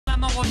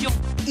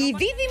Οι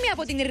δίδυμοι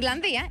από την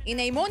Ιρλανδία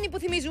είναι οι μόνοι που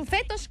θυμίζουν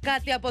φέτος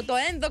κάτι από το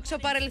ένδοξο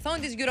παρελθόν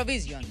της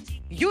Eurovision.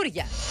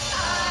 Γιούρια.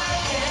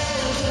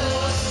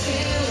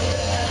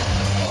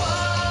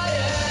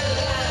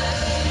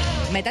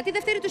 Μετά τη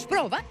δεύτερη τους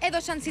πρόβα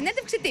έδωσαν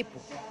συνέντευξη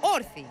τύπου.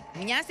 Όρθιοι,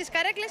 μια στις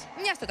καρέκλες,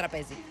 μια στο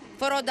τραπέζι,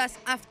 φορώντας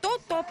αυτό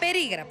το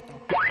περίγραπτο.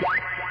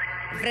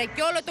 Βρε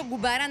κι όλο τον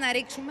κουμπαρά να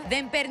ρίξουμε,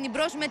 δεν παίρνει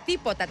μπρος με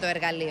τίποτα το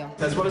εργαλείο.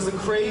 What is the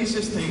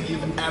craziest thing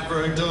you've ever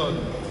done?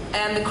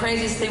 The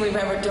craziest thing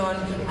we've ever done,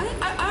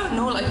 I don't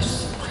know, like just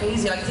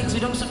crazy, like things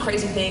we've done some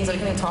crazy things that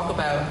I can't talk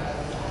about.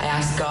 I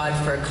asked God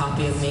for a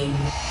copy of me.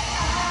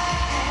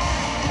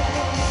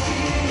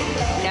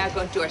 Now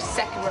going to do our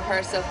second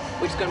rehearsal,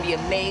 which is going to be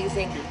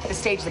amazing. The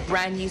stage is a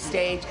brand new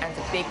stage, and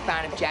it's a big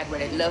fan of Jaguar.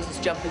 It loves us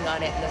jumping on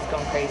it, and it's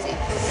going crazy.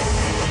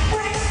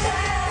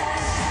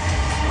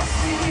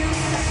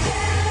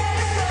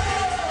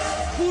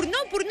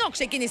 Πουρνό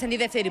ξεκίνησαν τη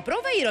δεύτερη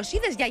πρόβα οι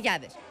Ρωσίδες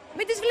γιαγιάδες.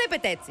 Μην τις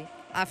βλέπετε έτσι.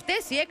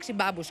 Αυτές οι 6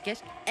 μπάμπουσκες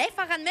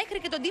έφαγαν μέχρι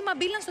και τον Τίμα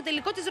Μπίλαν στο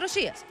τελικό της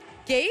Ρωσίας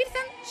και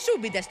ήρθαν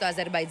σούμπιντες στο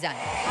Αζερμπαϊτζάν.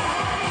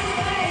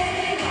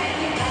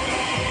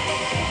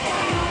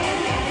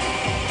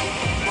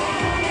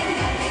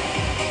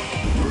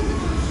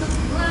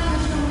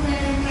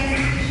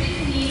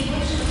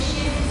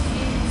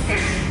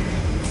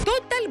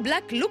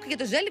 Black look για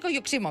το Ζέλικο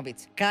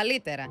Γιοξίμοβιτς.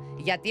 Καλύτερα,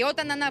 γιατί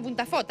όταν ανάβουν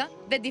τα φώτα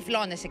δεν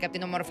τυφλώνεσαι και από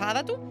την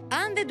ομορφάδα του,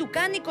 αν δεν του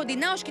κάνει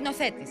κοντινά ο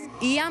σκηνοθέτης.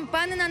 Ή αν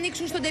πάνε να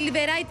ανοίξουν στον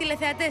Delivery οι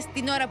τηλεθεατές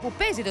την ώρα που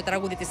παίζει το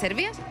τραγούδι της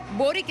Σερβίας,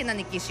 μπορεί και να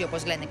νικήσει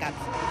όπως λένε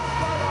κάποιοι.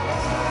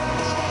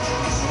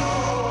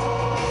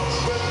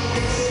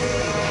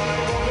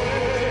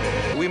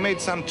 We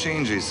made some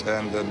changes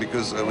and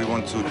because we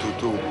want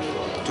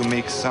to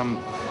make some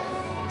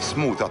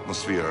smooth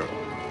atmosphere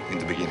in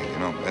the beginning,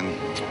 you know, and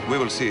we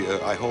will see.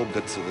 I hope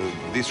that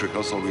this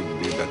rehearsal will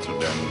be better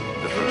than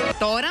the first.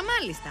 Τώρα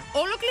μάλιστα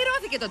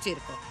ολοκληρώθηκε το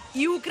τσίρκο.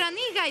 Η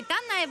Ουκρανή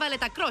γαϊτάνα έβαλε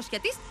τα κρόσια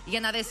της για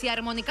να δέσει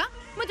αρμονικά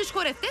με τους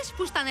χορευτές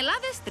που ήταν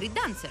Ελλάδες street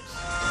dancers.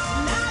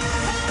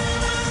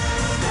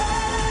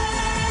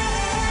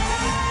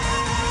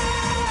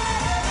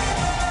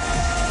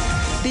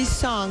 This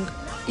song,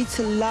 it's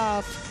a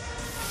love,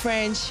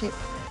 friendship.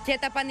 Και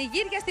τα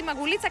πανηγύρια στη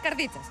μαγουλίτσα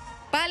καρδίτσας.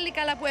 Πάλι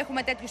καλά που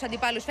έχουμε τέτοιους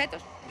αντιπάλους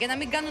φέτος, για να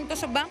μην κάνουν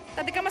τόσο μπαμ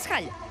τα δικά μας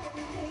χάλια.